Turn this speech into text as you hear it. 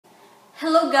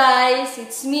Hello guys,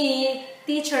 it's me,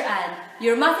 Teacher Ann,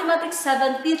 your Mathematics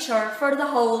 7 teacher for the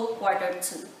whole quarter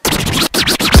 2.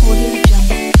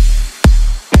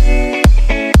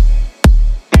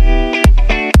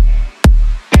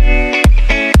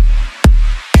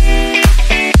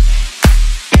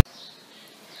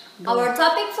 Our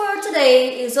topic for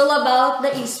today is all about the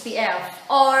SPF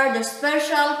or the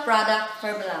Special Product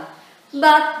Formula.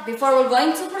 But before we're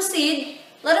going to proceed,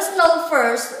 let us know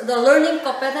first the learning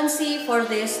competency for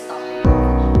this topic.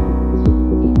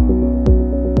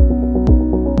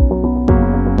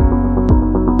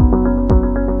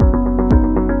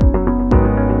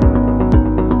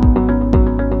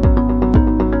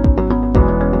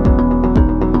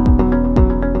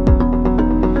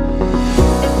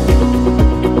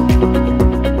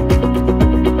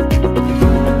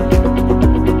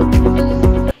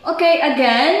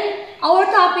 Again, our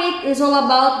topic is all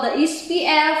about the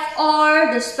SPF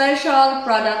or the Special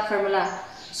Product Formula.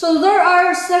 So there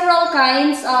are several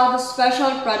kinds of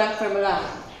special product formula,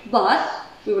 but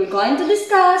we will going to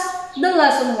discuss the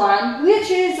lesson 1, which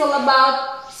is all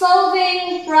about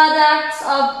solving products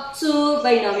of two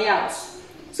binomials.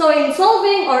 So in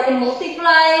solving or in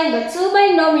multiplying the two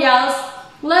binomials,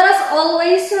 let us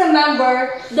always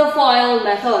remember the FOIL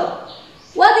method.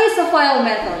 What is the FOIL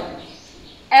method?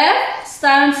 F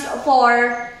stands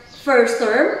for first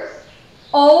term,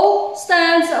 O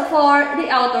stands for the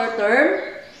outer term,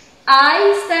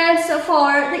 I stands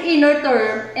for the inner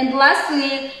term, and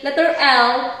lastly, letter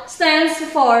L stands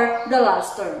for the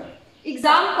last term.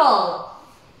 Example,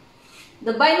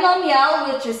 the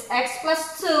binomial which is x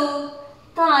plus 2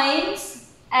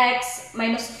 times x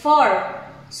minus 4.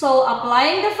 So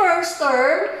applying the first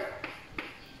term,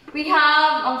 we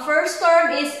have first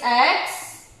term is x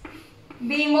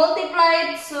being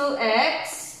multiplied to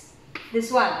x,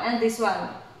 this one and this one.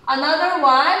 Another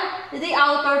one, the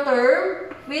outer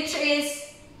term, which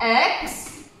is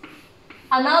x.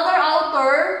 Another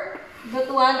outer,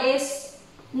 that one is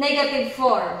negative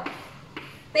 4.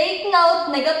 Take note,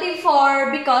 negative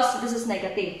 4 because this is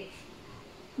negative.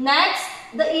 Next,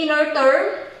 the inner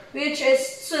term, which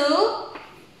is 2,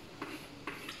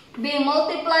 being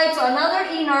multiplied to another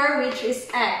inner, which is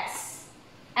x.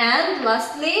 And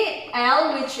lastly,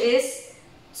 L, which is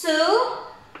 2,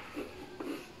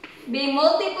 being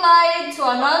multiplied to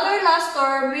another last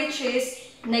term, which is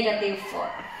negative 4.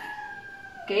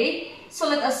 Okay, so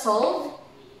let us solve.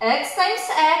 X times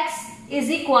x is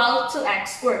equal to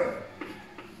x squared.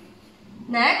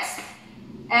 Next,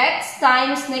 x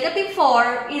times negative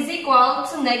 4 is equal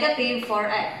to negative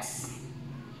 4x.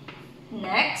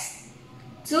 Next,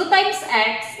 2 times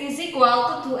x is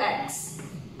equal to 2x.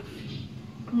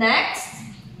 Next,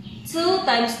 2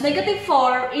 times negative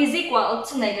 4 is equal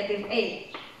to negative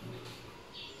 8.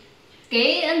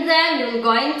 Okay, and then we're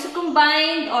going to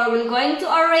combine or we're going to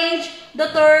arrange the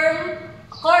term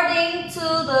according to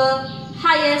the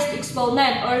highest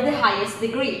exponent or the highest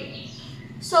degree.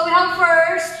 So we have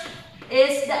first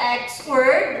is the x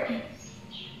squared.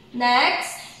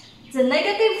 Next, the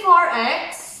negative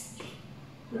 4x.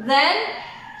 Then,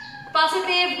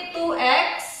 positive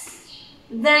 2x.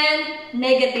 Then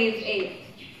negative 8.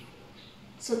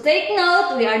 So take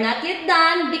note, we are not yet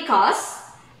done because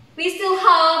we still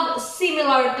have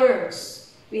similar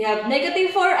terms. We have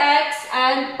negative 4x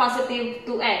and positive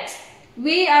 2x.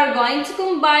 We are going to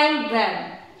combine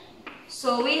them.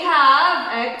 So we have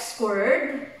x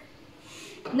squared,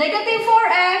 negative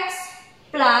 4x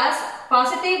plus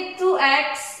positive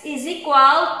 2x is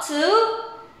equal to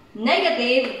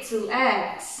negative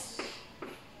 2x.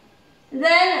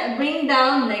 Then bring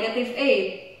down negative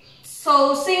 8.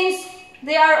 So since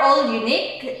they are all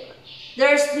unique,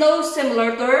 there's no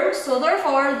similar terms, so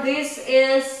therefore this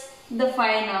is the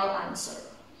final answer.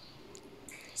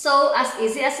 So as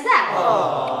easy as that.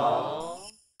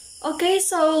 Aww. Okay,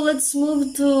 so let's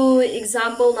move to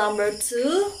example number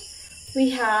 2.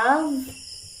 We have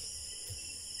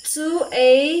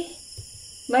 2a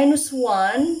minus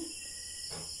 1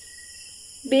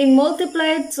 being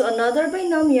multiplied to another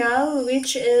binomial,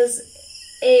 which is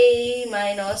a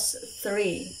minus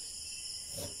 3.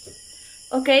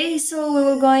 Okay, so we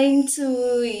were going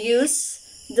to use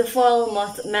the FOIL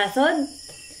method.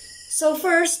 So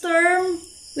first term,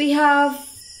 we have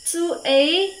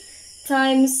 2a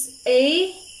times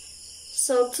a.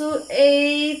 So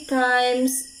 2a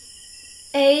times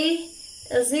a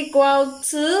is equal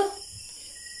to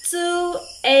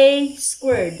 2a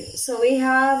squared. So we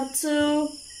have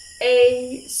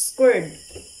 2a squared.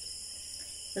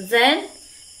 Then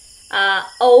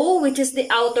O, which is the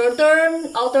outer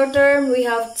term, we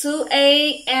have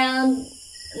 2a and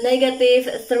negative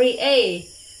 3a.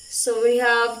 So we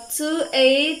have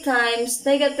 2a times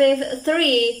negative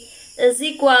 3 is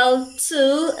equal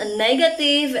to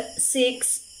negative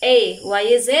 6a. Why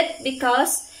is it?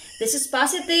 Because this is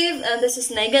positive and this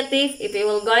is negative. If we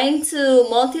were going to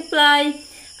multiply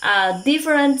a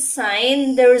different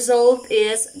sign, the result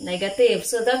is negative.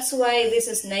 So that's why this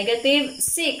is negative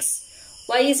 6.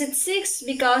 Why is it 6?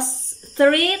 Because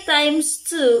 3 times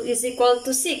 2 is equal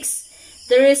to 6.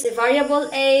 There is a variable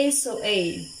a, so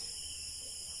a.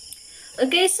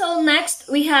 Okay, so next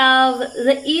we have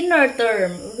the inner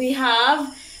term. We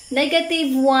have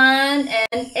negative 1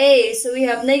 and a. So we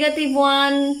have negative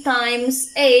 1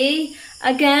 times a.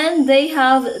 Again, they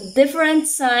have different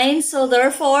signs, so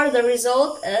therefore the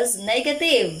result is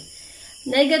negative.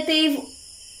 Negative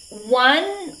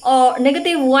 1 or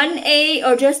negative 1a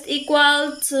or just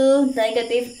equal to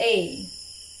negative a.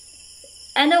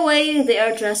 Anyway, they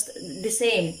are just the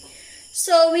same.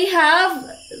 So we have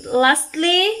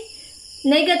lastly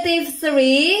negative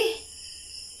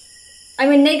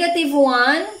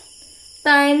 1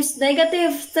 times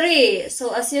negative 3.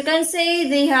 So as you can see,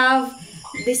 they have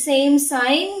the same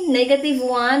sign, negative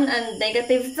 1 and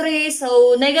negative 3.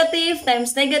 So negative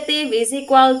times negative is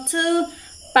equal to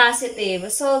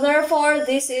positive. So therefore,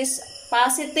 this is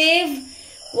positive.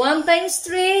 1 times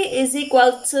 3 is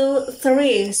equal to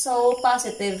 3. So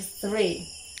positive 3.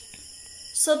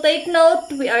 So take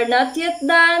note, we are not yet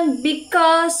done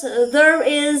because there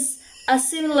is a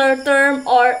similar term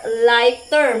or like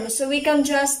term. So we can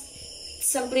just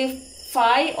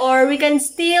simplify, or we can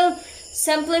still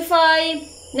simplify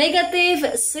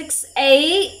negative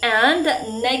 6a and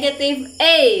negative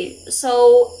a.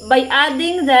 So by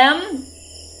adding them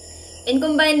and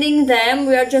combining them,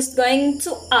 we are just going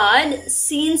to add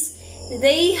since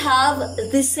they have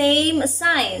the same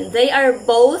sign. They are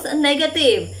both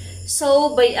negative.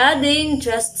 So by adding,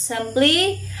 just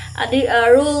simply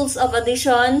rules of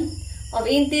addition of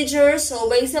integers. So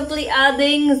by simply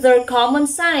adding their common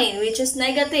sign, which is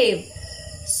negative.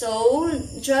 So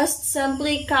just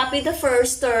simply copy the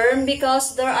first term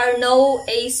because there are no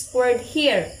a squared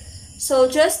here. So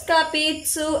just copy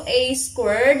 2a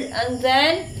squared and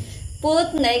then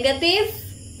put negative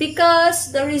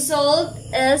because the result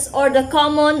is, or the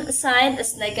common sign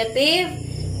is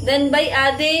negative. Then by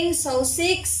adding, so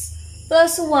 6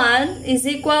 plus 1 is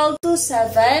equal to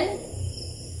 7.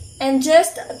 And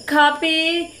just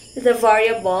copy the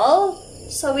variable.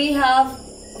 So we have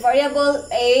variable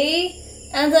a,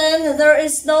 and then there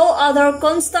is no other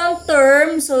constant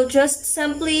term. So just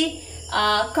simply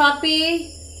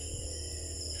copy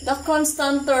the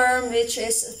constant term, which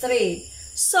is 3.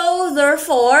 So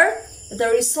therefore, the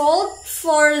result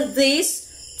for this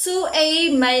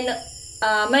 2a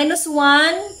minus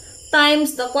 1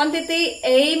 times the quantity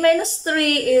a minus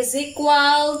 3 is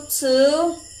equal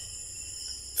to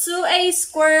 2a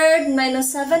squared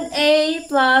minus 7a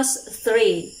plus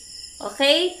 3.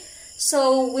 Okay?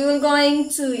 So we will going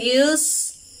to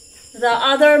use the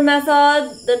other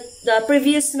method, the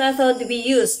previous method we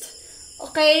used.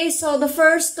 Okay, so the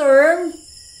first term,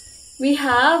 we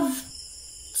have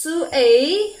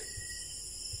 2a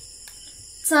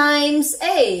times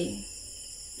a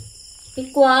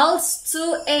equals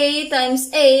 2a times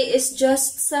a is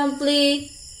just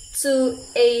simply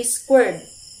 2a squared.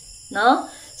 No?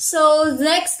 So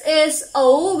next is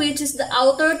o, which is the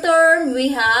outer term. We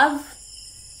have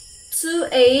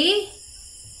 2a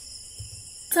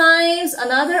times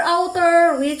another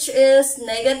outer, which is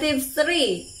negative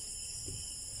 3,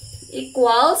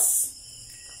 equals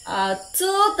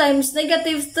 2 times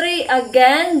negative 3.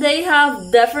 Again, they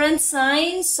have different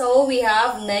signs. So we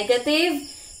have negative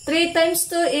 3 times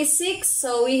 2 is 6.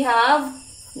 So we have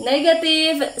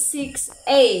negative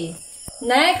 6a.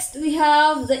 Next, we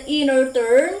have the inner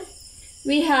term.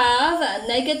 We have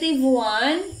negative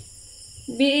 1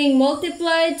 being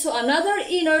multiplied to another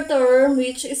inner term,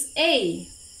 which is a.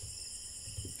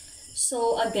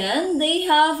 So again, they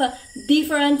have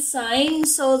different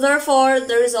signs. So therefore,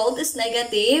 the result is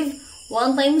negative.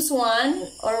 1 times 1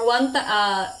 or 1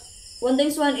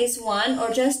 times 1 is 1, or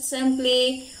just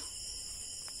simply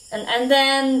and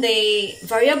then the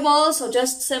variable. So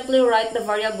just simply write the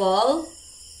variable,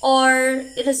 or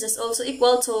it is just also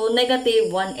equal to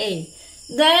negative 1a.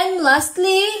 Then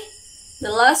lastly,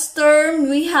 the last term,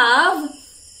 we have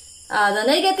the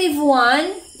negative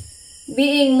 1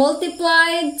 being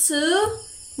multiplied to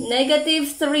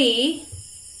negative 3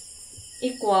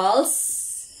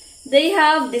 equals, they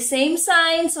have the same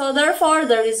sign, so therefore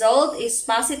the result is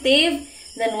positive.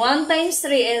 Then 1 times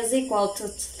 3 is equal to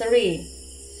 3.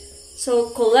 So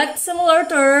collect similar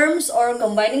terms or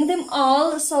combining them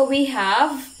all. So we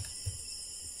have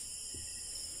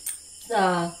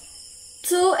the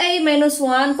 2a minus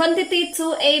 1, quantity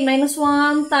 2a minus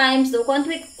 1 times the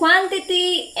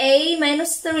quantity a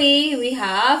minus 3, we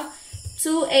have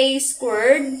 2a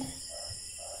squared.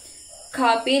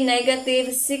 Copy negative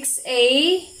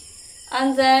 6a,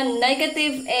 and then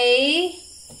negative a,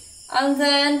 and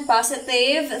then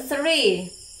positive 3.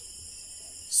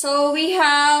 So we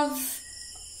have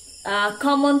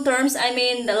common terms, I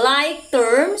mean the like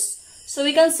terms. So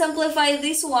we can simplify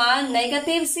this one.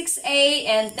 Negative 6a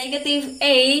and negative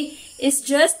a is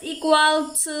just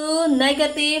equal to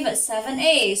negative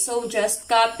 7a. So just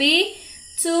copy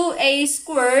 2a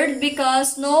squared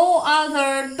because no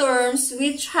other terms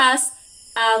which has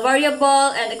a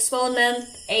variable and exponent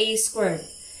a squared.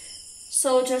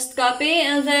 So just copy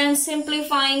and then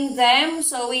simplifying them.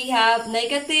 So we have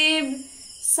negative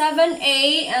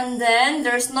 7a and then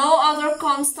there's no other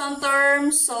constant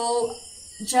term. So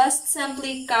just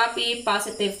simply copy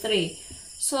positive 3.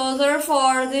 So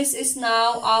therefore, this is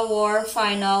now our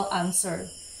final answer.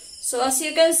 So as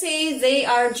you can see, they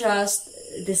are just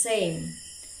the same.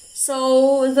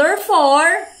 So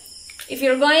therefore, if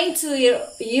you're going to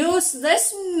use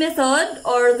this method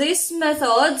or this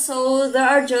method, so they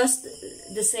are just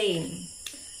the same.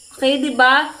 Okay,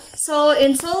 diba? So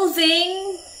in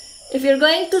solving, if you're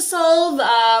going to solve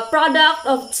a product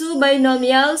of two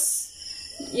binomials,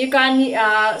 you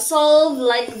can solve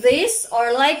like this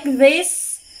or like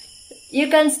this. You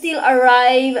can still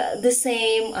arrive the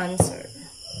same answer.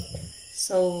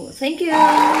 So, thank you.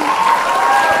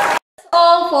 That's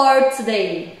all for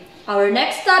today. Our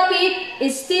next topic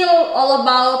is still all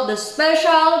about the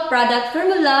special product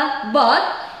formula,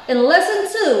 but in lesson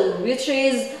 2, which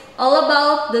is all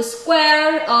about the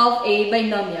square of a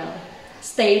binomial.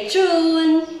 Stay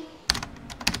tuned.